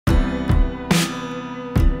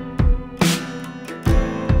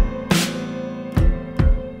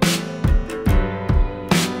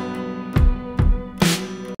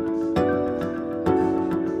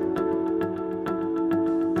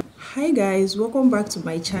Guys, welcome back to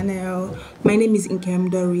my channel. My name is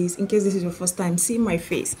Doris. In case this is your first time seeing my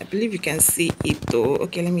face, I believe you can see it though.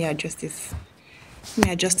 Okay, let me adjust this. Let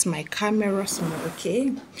me adjust my camera some.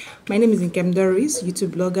 Okay, my name is Doris,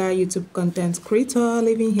 YouTube blogger, YouTube content creator,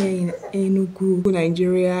 living here in Enugu,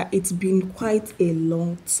 Nigeria. It's been quite a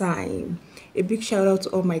long time. A big shout out to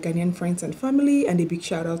all my Ghanaian friends and family, and a big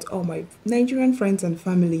shout out to all my Nigerian friends and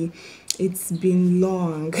family. It's been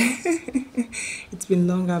long. It's been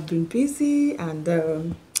long. I've been busy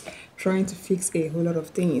and trying to fix a whole lot of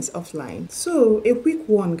things offline. So a quick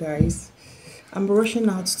one, guys. I'm rushing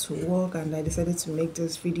out to work and I decided to make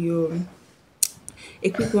this video. A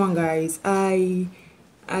quick one, guys. I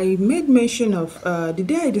made mention of the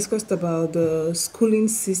day I discussed about the schooling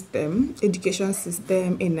system, education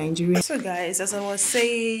system in Nigeria. So guys, as I was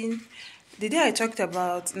saying, the day I talked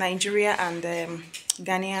about Nigeria and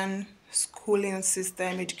Ghanaian schooling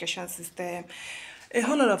system, education system, a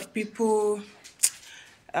whole lot of people,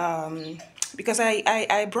 because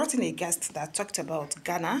I brought in a guest that talked about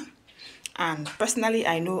Ghana, and personally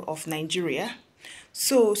I know of Nigeria.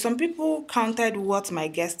 So some people countered what my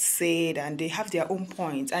guest said and they have their own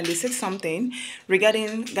points, and they said something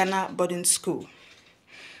regarding Ghana boarding school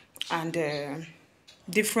and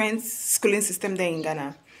different schooling system there in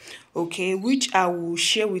Ghana, okay, which I will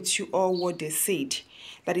share with you all what they said.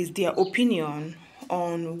 That is their opinion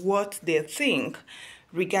on what they think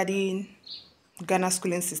regarding Ghana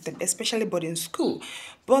schooling system, especially boarding school.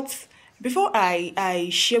 But before I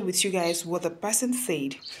share with you guys what the person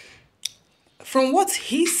said, from what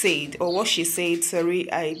he said or what she said,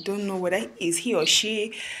 sorry, I don't know whether it's he or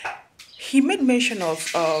she, he made mention of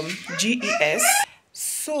GES.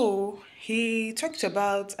 So he talked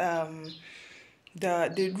about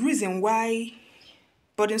the reason why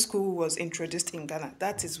boarding school was introduced in Ghana.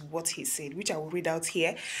 That is what he said, which I will read out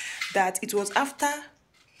here. That it was after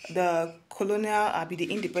the colonial,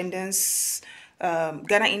 the independence,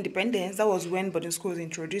 Ghana independence. That was when boarding school was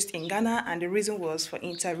introduced in Ghana, and the reason was for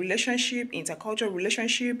interrelationship, intercultural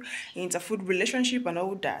relationship, interfood relationship, and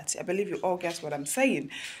all that. I believe you all guess what I'm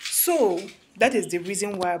saying. So that is the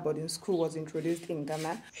reason why boarding school was introduced in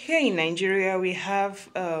Ghana. Here in Nigeria, we have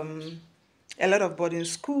a lot of boarding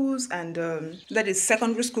schools, and that is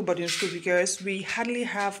secondary school boarding school, because we hardly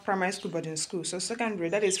have primary school boarding school. So secondary,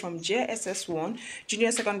 that is from JSS1,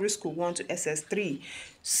 junior secondary school 1 to SS3.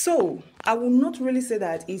 So I will not really say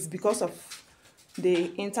that it's because of the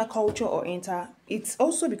interculture or it's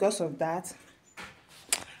also because of that.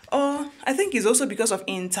 Or I think it's also because of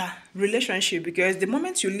interrelationship, because the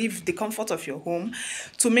moment you leave the comfort of your home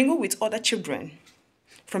to mingle with other children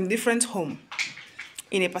from different homes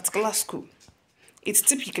in a particular school, it's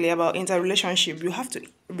typically about interrelationship. You have to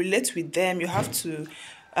relate with them. You have to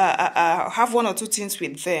have one or two things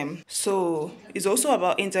with them. So it's also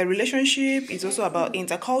about interrelationship. It's also about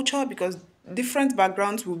interculture, because different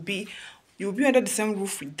backgrounds will be, you'll be under the same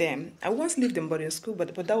roof with them. I once lived in boarding school,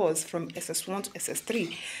 but that was from SS1 to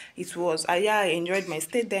SS3. It was, yeah, I enjoyed my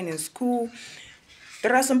stay then in school.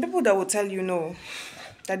 There are some people that will tell you no,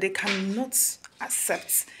 that they cannot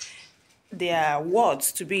accept their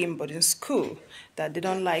wards to be in boarding school, that they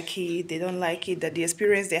don't like it, that the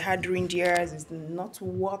experience they had during the years is not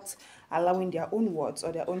what allowing their own wards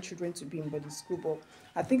or their own children to be in boarding school. But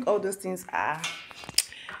I think all those things are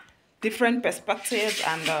different perspectives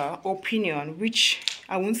and opinion, which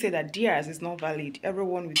I won't say that theirs is not valid.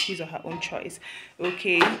 Everyone with his or her own choice.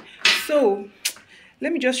 Okay, so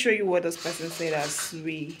let me just show you what this person said as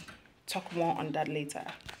we talk more on that later.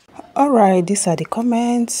 All right, these are the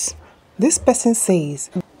comments. This person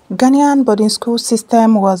says, Ghanaian boarding school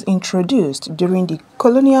system was introduced during the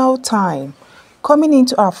colonial time, coming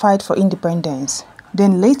into our fight for independence.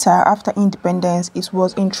 Then later, after independence, it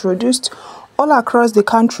was introduced all across the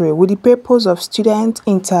country with the purpose of student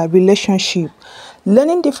interrelationship,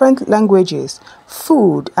 learning different languages,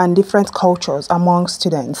 food, and different cultures among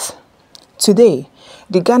students. Today,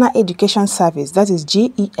 the Ghana Education Service, that is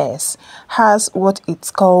GES, has what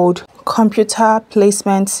it's called computer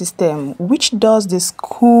placement system, which does the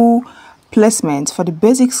school placement for the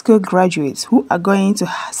basic school graduates who are going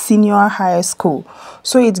to senior high school.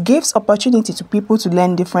 So it gives opportunity to people to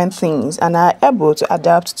learn different things and are able to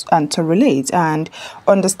adapt and to relate and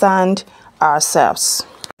understand ourselves.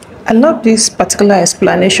 I love this particular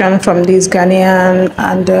explanation from this Ghanaian,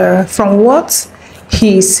 and from what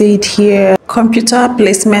he said here, computer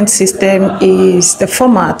placement system is the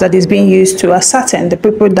format that is being used to ascertain the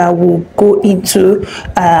people that will go into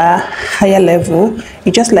a higher level.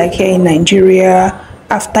 It's just like here in Nigeria,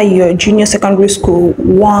 after your junior secondary school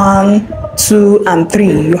 1 2 and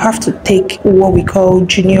 3, you have to take what we call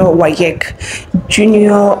junior WAEC,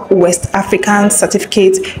 junior West African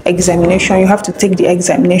certificate examination. You have to take the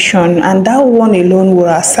examination, and that one alone will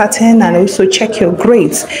ascertain and also check your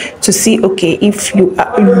grades to see, okay, if you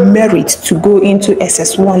merit to go into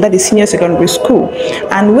SS1, that is senior secondary school.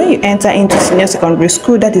 And when you enter into senior secondary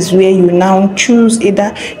school, that is where you now choose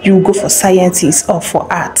either you go for sciences or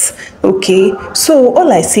for arts. Okay, so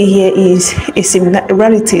all I say here is a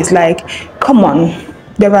similarities, like, come on,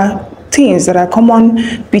 there are things that are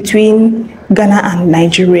common between Ghana and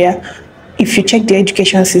Nigeria if you check the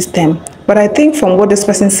education system. But I think from what this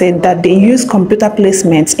person said, that they use computer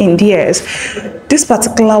placements in theirs. This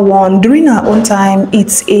particular one, during our own time,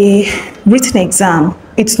 it's a written exam.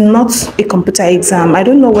 It's not a computer exam. I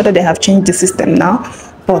don't know whether they have changed the system now,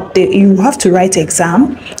 but you have to write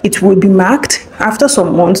exam. It will be marked. After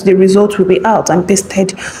some months, the result will be out and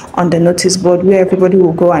pasted on the notice board where everybody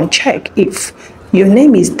will go and check. If your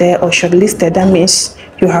name is there or shortlisted, that means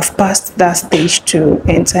you have passed that stage to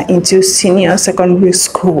enter into senior secondary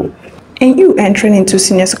school. And you entering into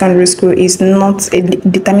senior secondary school is not a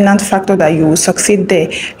determinant factor that you will succeed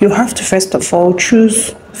there. You have to first of all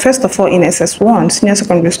choose, first of all in SS1, senior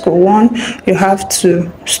secondary school 1, you have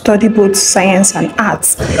to study both science and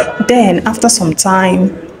arts. Then after some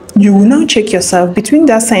time, you will now check yourself between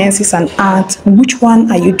that sciences and arts, which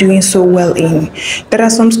one are you doing so well in. There are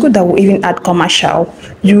some schools that will even add commercial.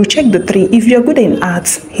 You check the 3. If you're good in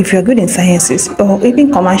arts, if you're good in sciences, or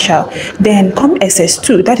even commercial, then come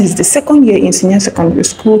SS2, that is the second year in senior secondary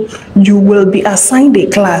school, you will be assigned a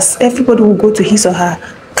class. Everybody will go to his or her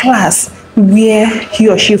class where he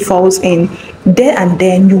or she falls in. There and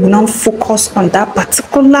then you will now focus on that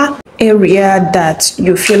particular area that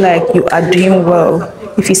you feel like you are doing well.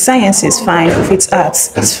 If it's science, it's fine. If it's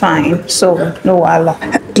arts, it's fine. So, no wala.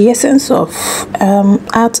 The essence of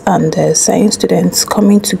art and science students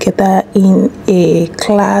coming together in a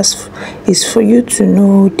class is for you to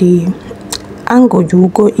know the angle you will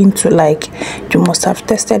go into. Like, you must have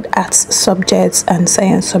tested arts subjects and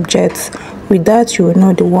science subjects. With that, you will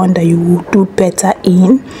know the one that you will do better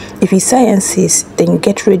in. If it's sciences, then you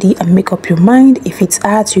get ready and make up your mind. If it's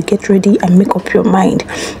arts, you get ready and make up your mind.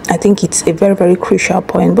 I think it's a very, very crucial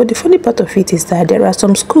point. But the funny part of it is that there are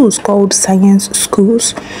some schools called science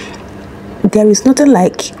schools. There is nothing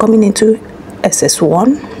like coming into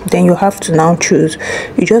SS1, then you have to now choose.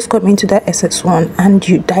 You just come into that SS1 and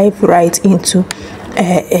you dive right into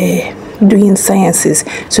doing sciences.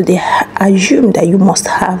 So they assume that you must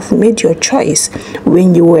have made your choice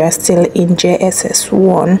when you were still in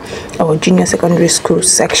JSS1 or junior secondary school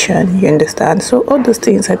section, you understand? So all those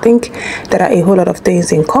things, I think there are a whole lot of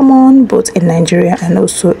things in common both in Nigeria and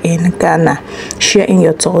also in Ghana. Share in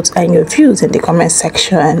your thoughts and your views in the comment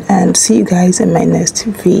section, and see you guys in my next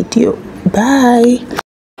video. Bye.